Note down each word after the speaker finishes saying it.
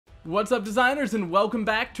What's up, designers, and welcome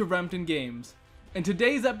back to Rempton Games. In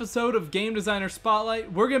today's episode of Game Designer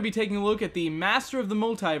Spotlight, we're going to be taking a look at the master of the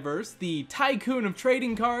multiverse, the tycoon of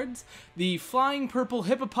trading cards, the flying purple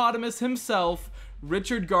hippopotamus himself,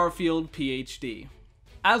 Richard Garfield, PhD.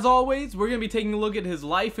 As always, we're going to be taking a look at his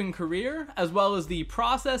life and career, as well as the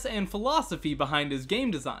process and philosophy behind his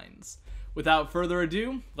game designs. Without further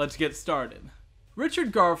ado, let's get started.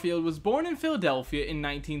 Richard Garfield was born in Philadelphia in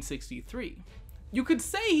 1963. You could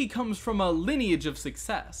say he comes from a lineage of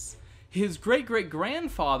success. His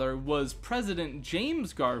great-great-grandfather was President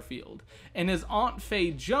James Garfield, and his Aunt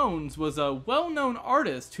Faye Jones was a well-known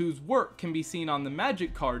artist whose work can be seen on the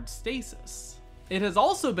magic card Stasis. It has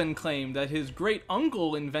also been claimed that his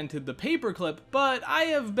great-uncle invented the paperclip, but I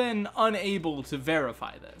have been unable to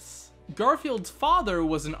verify this. Garfield's father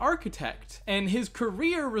was an architect, and his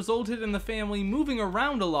career resulted in the family moving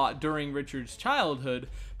around a lot during Richard's childhood,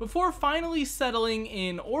 before finally settling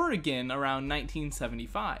in Oregon around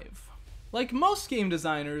 1975. Like most game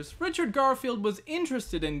designers, Richard Garfield was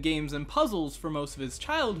interested in games and puzzles for most of his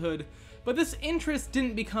childhood, but this interest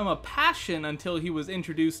didn't become a passion until he was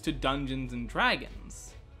introduced to Dungeons &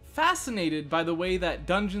 Dragons. Fascinated by the way that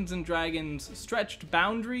Dungeons & Dragons stretched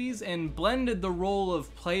boundaries and blended the role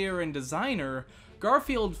of player and designer,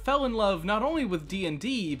 Garfield fell in love not only with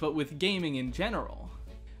D&D, but with gaming in general.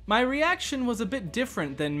 My reaction was a bit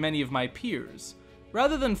different than many of my peers.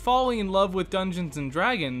 Rather than falling in love with Dungeons &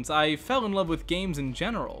 Dragons, I fell in love with games in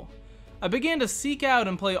general. I began to seek out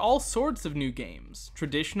and play all sorts of new games.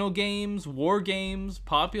 Traditional games, war games,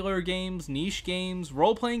 popular games, niche games,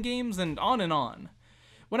 role-playing games, and on and on.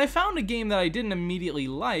 When I found a game that I didn't immediately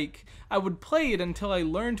like, I would play it until I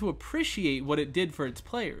learned to appreciate what it did for its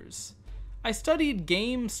players. I studied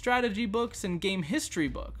game strategy books and game history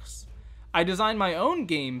books. I designed my own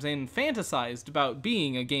games and fantasized about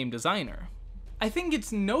being a game designer. I think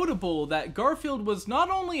it's notable that Garfield was not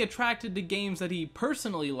only attracted to games that he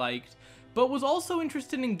personally liked, but was also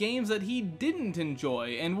interested in games that he didn't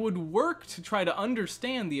enjoy and would work to try to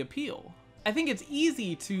understand the appeal. I think it's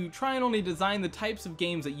easy to try and only design the types of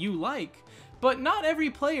games that you like, but not every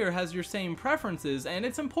player has your same preferences, and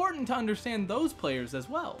it's important to understand those players as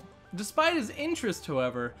well. Despite his interest,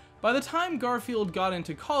 however, by the time Garfield got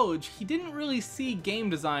into college, he didn't really see game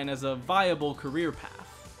design as a viable career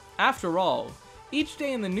path. After all, each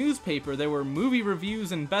day in the newspaper there were movie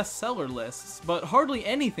reviews and bestseller lists, but hardly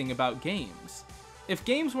anything about games. If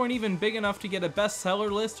games weren't even big enough to get a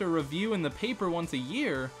bestseller list or review in the paper once a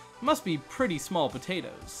year, must be pretty small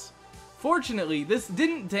potatoes. Fortunately, this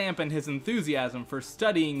didn't dampen his enthusiasm for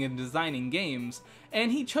studying and designing games,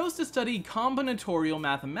 and he chose to study combinatorial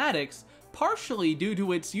mathematics, partially due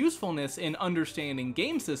to its usefulness in understanding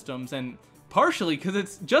game systems, and partially because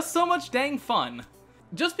it's just so much dang fun.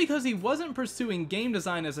 Just because he wasn't pursuing game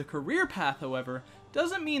design as a career path, however,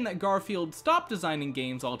 doesn't mean that Garfield stopped designing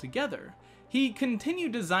games altogether. He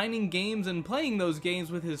continued designing games and playing those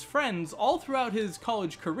games with his friends all throughout his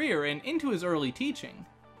college career and into his early teaching.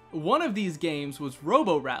 One of these games was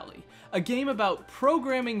Robo Rally, a game about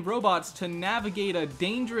programming robots to navigate a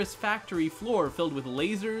dangerous factory floor filled with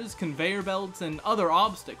lasers, conveyor belts, and other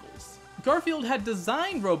obstacles. Garfield had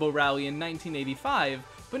designed Robo Rally in 1985,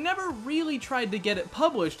 but never really tried to get it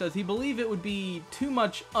published as he believed it would be too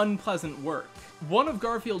much unpleasant work. One of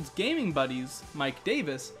Garfield's gaming buddies, Mike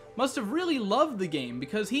Davis, must have really loved the game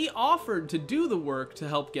because he offered to do the work to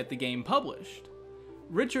help get the game published.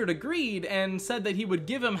 Richard agreed and said that he would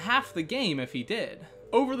give him half the game if he did.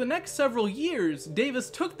 Over the next several years, Davis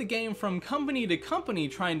took the game from company to company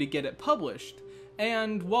trying to get it published,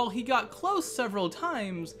 and while he got close several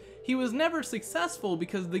times, he was never successful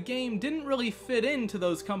because the game didn't really fit into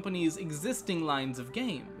those companies' existing lines of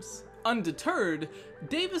games. Undeterred,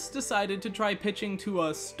 Davis decided to try pitching to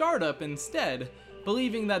a startup instead,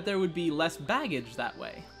 believing that there would be less baggage that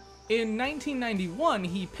way. In 1991,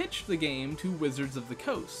 he pitched the game to Wizards of the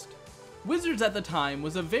Coast. Wizards at the time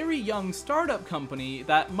was a very young startup company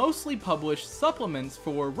that mostly published supplements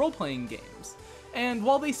for role-playing games, and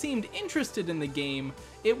while they seemed interested in the game,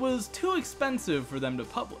 it was too expensive for them to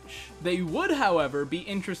publish. They would, however, be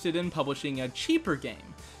interested in publishing a cheaper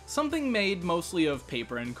game, something made mostly of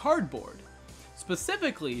paper and cardboard.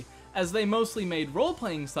 Specifically, as they mostly made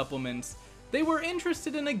role-playing supplements, they were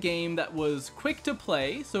interested in a game that was quick to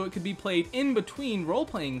play, so it could be played in between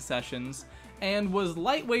role-playing sessions, and was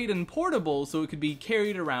lightweight and portable so it could be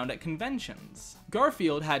carried around at conventions.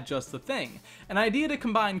 Garfield had just the thing, an idea to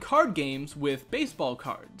combine card games with baseball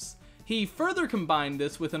cards. He further combined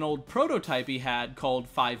this with an old prototype he had called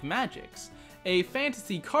Five Magics, a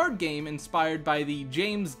fantasy card game inspired by the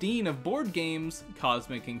James Dean of board games,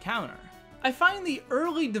 Cosmic Encounter. I find the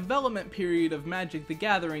early development period of Magic the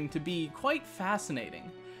Gathering to be quite fascinating.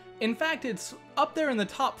 In fact, it's up there in the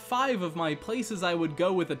top 5 of my places I would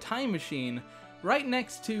go with a time machine, right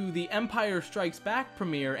next to the Empire Strikes Back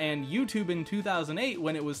premiere and YouTube in 2008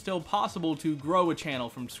 when it was still possible to grow a channel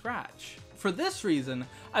from scratch. For this reason,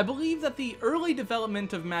 I believe that the early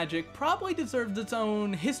development of Magic probably deserves its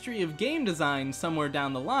own history of game design somewhere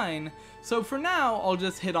down the line, so for now I'll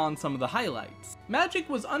just hit on some of the highlights. Magic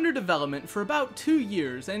was under development for about 2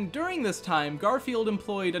 years, and during this time Garfield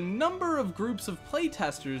employed a number of groups of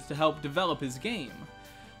playtesters to help develop his game.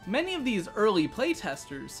 Many of these early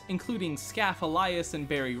playtesters, including Scaff Elias and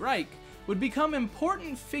Barry Reich, would become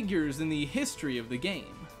important figures in the history of the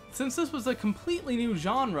game. Since this was a completely new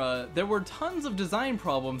genre, there were tons of design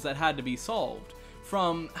problems that had to be solved.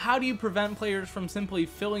 From how do you prevent players from simply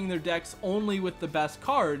filling their decks only with the best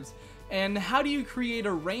cards, and how do you create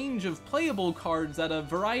a range of playable cards at a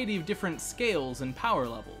variety of different scales and power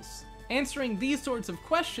levels. Answering these sorts of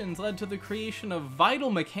questions led to the creation of vital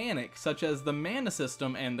mechanics such as the mana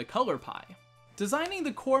system and the color pie. Designing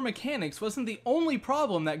the core mechanics wasn't the only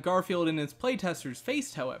problem that Garfield and his playtesters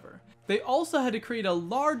faced, however. They also had to create a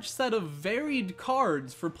large set of varied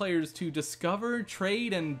cards for players to discover,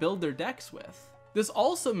 trade, and build their decks with. This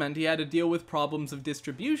also meant he had to deal with problems of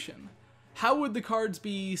distribution. How would the cards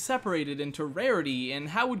be separated into rarity, and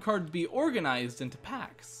how would cards be organized into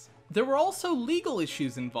packs? There were also legal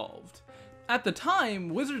issues involved. At the time,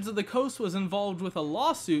 Wizards of the Coast was involved with a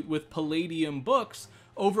lawsuit with Palladium Books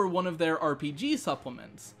over one of their RPG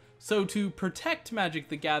supplements. So to protect Magic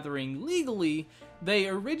the Gathering legally, they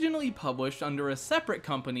originally published under a separate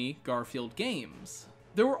company, Garfield Games.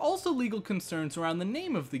 There were also legal concerns around the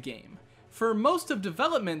name of the game. For most of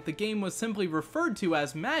development, the game was simply referred to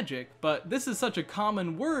as Magic, but this is such a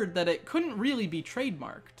common word that it couldn't really be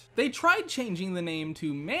trademarked. They tried changing the name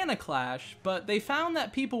to Mana Clash, but they found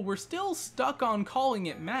that people were still stuck on calling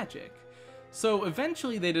it Magic. So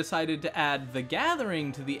eventually they decided to add The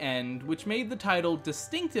Gathering to the end, which made the title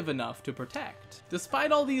distinctive enough to protect.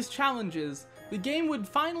 Despite all these challenges, the game would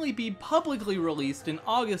finally be publicly released in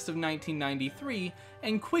August of 1993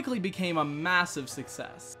 and quickly became a massive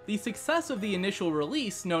success. The success of the initial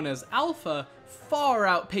release, known as Alpha, far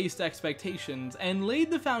outpaced expectations and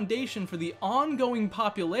laid the foundation for the ongoing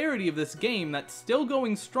popularity of this game that's still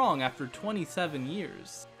going strong after 27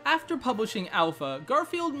 years. After publishing Alpha,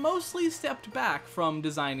 Garfield mostly stepped back from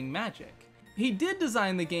designing Magic. He did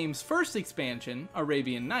design the game's first expansion,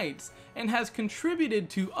 Arabian Nights, and has contributed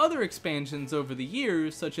to other expansions over the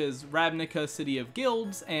years, such as Ravnica City of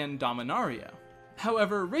Guilds and Dominaria.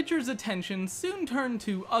 However, Richard's attention soon turned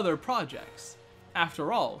to other projects.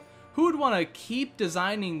 After all, who would want to keep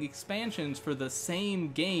designing expansions for the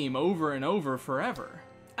same game over and over forever?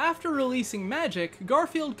 After releasing Magic,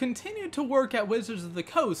 Garfield continued to work at Wizards of the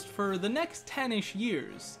Coast for the next 10-ish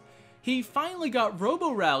years. He finally got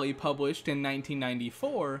Robo Rally published in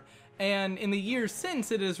 1994, and in the years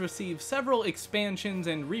since it has received several expansions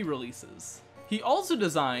and re-releases. He also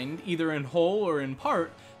designed, either in whole or in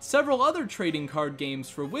part, several other trading card games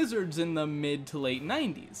for Wizards in the mid to late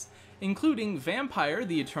 90s, including Vampire: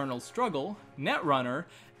 The Eternal Struggle, Netrunner,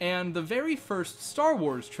 and the very first Star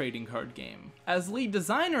Wars trading card game. As lead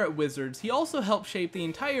designer at Wizards, he also helped shape the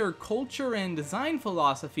entire culture and design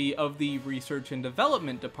philosophy of the research and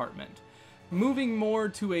development department, moving more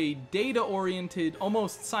to a data-oriented,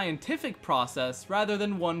 almost scientific process rather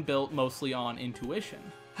than one built mostly on intuition.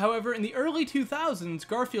 However, in the early 2000s,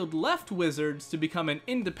 Garfield left Wizards to become an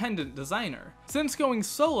independent designer. Since going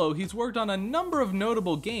solo, he's worked on a number of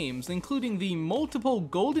notable games, including the multiple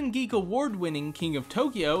Golden Geek Award-winning King of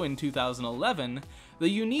Tokyo in 2011, the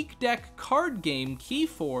unique deck card game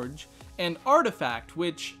Keyforge, and Artifact,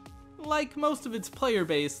 which, like most of its player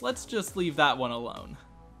base, let's just leave that one alone.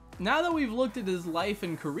 Now that we've looked at his life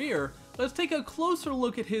and career, let's take a closer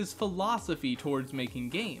look at his philosophy towards making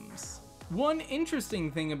games. One interesting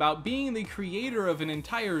thing about being the creator of an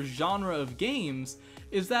entire genre of games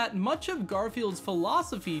is that much of Garfield's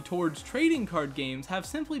philosophy towards trading card games have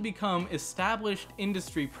simply become established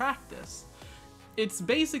industry practice. It's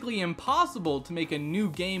basically impossible to make a new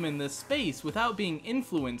game in this space without being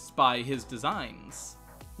influenced by his designs.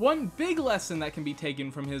 One big lesson that can be taken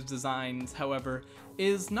from his designs, however,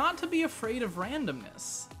 is not to be afraid of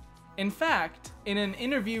randomness. In fact, in an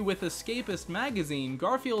interview with Escapist magazine,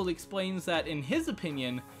 Garfield explains that in his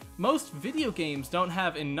opinion, most video games don't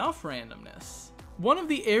have enough randomness. One of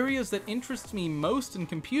the areas that interests me most in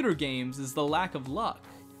computer games is the lack of luck.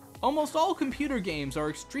 Almost all computer games are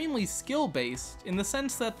extremely skill-based in the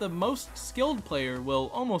sense that the most skilled player will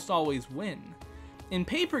almost always win. In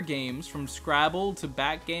paper games, from Scrabble to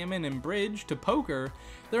backgammon and bridge to poker,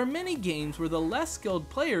 there are many games where the less skilled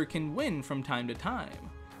player can win from time to time.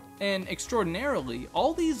 And extraordinarily,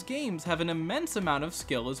 all these games have an immense amount of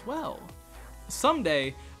skill as well.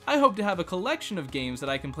 Someday, I hope to have a collection of games that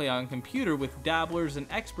I can play on computer with dabblers and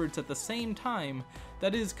experts at the same time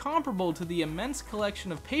that is comparable to the immense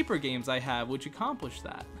collection of paper games I have which accomplish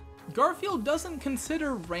that. Garfield doesn't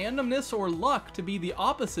consider randomness or luck to be the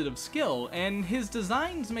opposite of skill, and his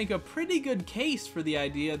designs make a pretty good case for the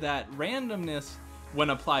idea that randomness,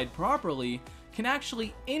 when applied properly, can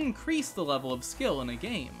actually increase the level of skill in a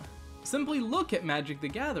game. Simply look at Magic the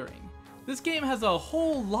Gathering. This game has a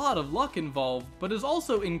whole lot of luck involved, but is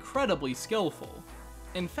also incredibly skillful.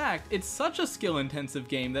 In fact, it's such a skill-intensive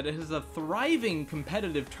game that it has a thriving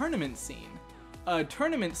competitive tournament scene. A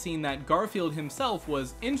tournament scene that Garfield himself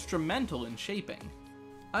was instrumental in shaping.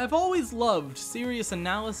 I've always loved serious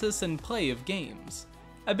analysis and play of games.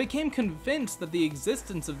 I became convinced that the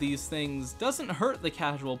existence of these things doesn't hurt the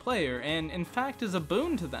casual player and in fact is a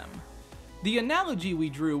boon to them. The analogy we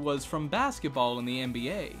drew was from basketball in the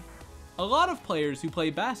NBA. A lot of players who play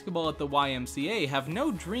basketball at the YMCA have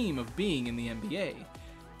no dream of being in the NBA,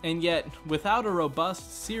 and yet without a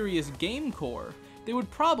robust, serious game core, they would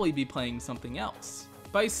probably be playing something else.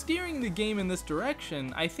 By steering the game in this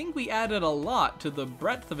direction, I think we added a lot to the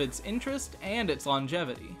breadth of its interest and its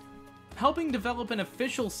longevity. Helping develop an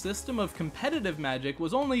official system of competitive Magic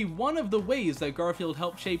was only one of the ways that Garfield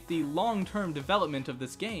helped shape the long-term development of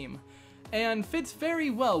this game, and fits very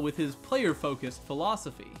well with his player-focused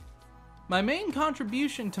philosophy. My main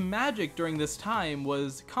contribution to Magic during this time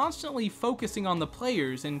was constantly focusing on the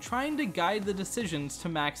players and trying to guide the decisions to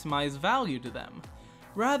maximize value to them,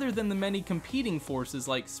 rather than the many competing forces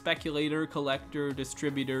like speculator, collector,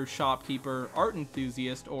 distributor, shopkeeper, art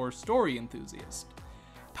enthusiast, or story enthusiast.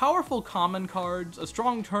 Powerful common cards, a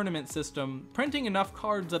strong tournament system, printing enough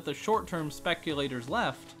cards that the short-term speculators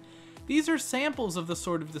left, these are samples of the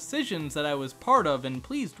sort of decisions that I was part of and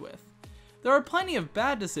pleased with. There are plenty of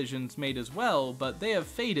bad decisions made as well, but they have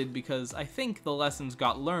faded because I think the lessons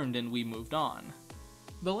got learned and we moved on.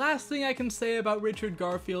 The last thing I can say about Richard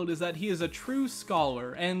Garfield is that he is a true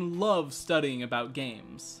scholar and loves studying about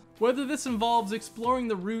games. Whether this involves exploring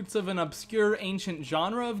the roots of an obscure ancient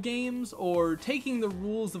genre of games, or taking the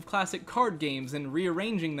rules of classic card games and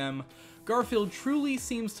rearranging them, Garfield truly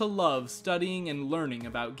seems to love studying and learning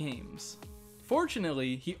about games.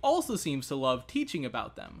 Fortunately, he also seems to love teaching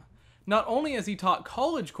about them. Not only has he taught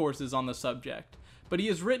college courses on the subject, but he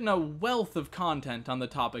has written a wealth of content on the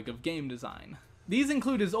topic of game design. These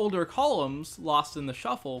include his older columns, Lost in the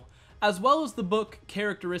Shuffle, as well as the book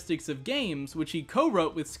Characteristics of Games, which he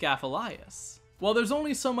co-wrote with Scaphalias. While there's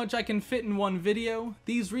only so much I can fit in one video,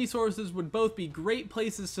 these resources would both be great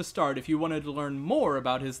places to start if you wanted to learn more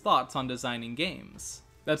about his thoughts on designing games.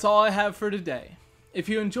 That's all I have for today. If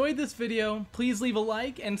you enjoyed this video, please leave a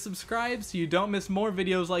like and subscribe so you don't miss more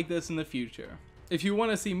videos like this in the future. If you want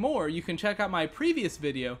to see more, you can check out my previous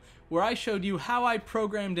video where I showed you how I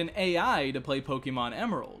programmed an AI to play Pokemon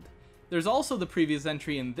Emerald. There's also the previous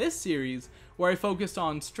entry in this series where I focused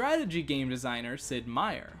on strategy game designer Sid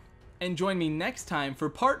Meier. And join me next time for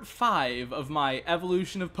part 5 of my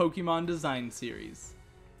Evolution of Pokemon Design series.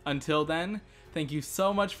 Until then, thank you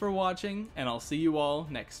so much for watching, and I'll see you all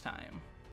next time.